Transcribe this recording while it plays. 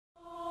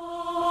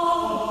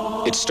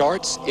It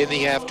starts in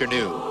the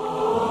afternoon,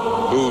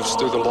 moves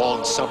through the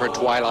long summer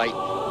twilight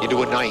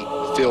into a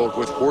night filled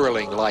with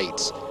whirling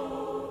lights.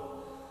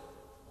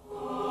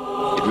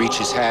 It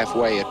reaches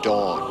halfway at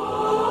dawn.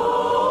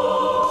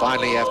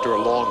 Finally, after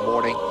a long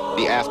morning,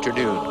 the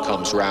afternoon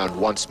comes round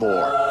once more,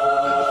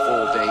 and the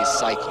full day's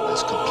cycle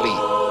is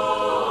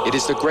complete. It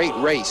is the great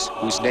race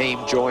whose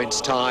name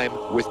joins time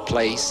with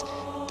place,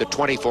 the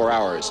 24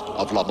 hours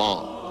of Le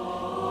Mans.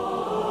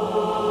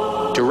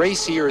 To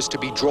race here is to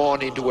be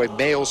drawn into a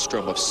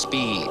maelstrom of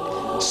speed,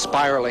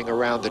 spiraling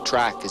around the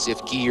track as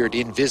if geared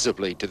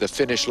invisibly to the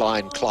finish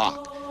line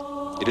clock.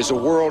 It is a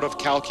world of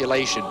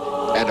calculation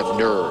and of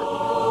nerve,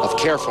 of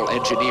careful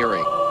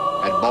engineering,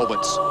 and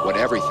moments when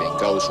everything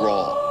goes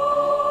wrong.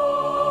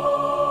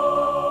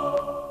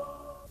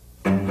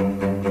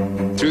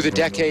 Through the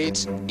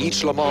decades,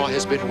 each Le Mans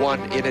has been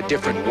won in a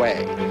different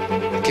way.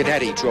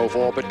 Canetti drove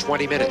all but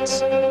 20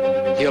 minutes.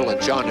 Hill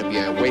and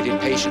Jean-Nebien waited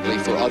patiently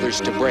for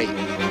others to break.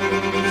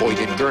 Voigt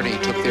and Gurney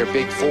took their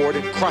big Ford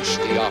and crushed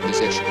the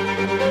opposition,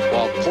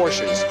 while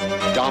Porsches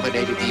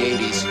dominated the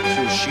 80s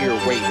through sheer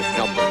weight of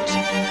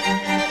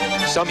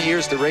numbers. Some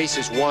years the race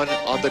is won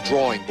on the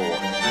drawing board,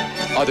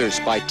 others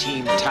by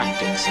team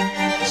tactics,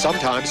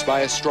 sometimes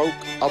by a stroke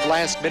of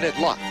last-minute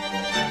luck,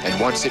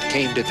 and once it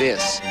came to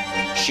this,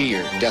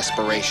 sheer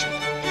desperation.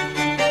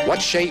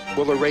 What shape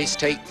will the race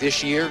take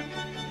this year?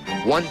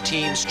 One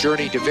team's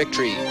journey to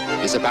victory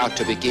is about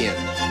to begin.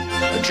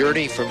 A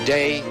journey from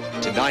day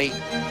to night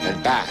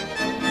and back.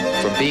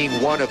 From being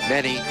one of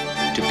many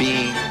to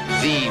being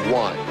the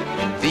one,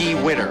 the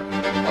winner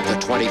of the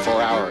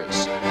 24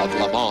 hours of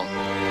Le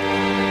Mans.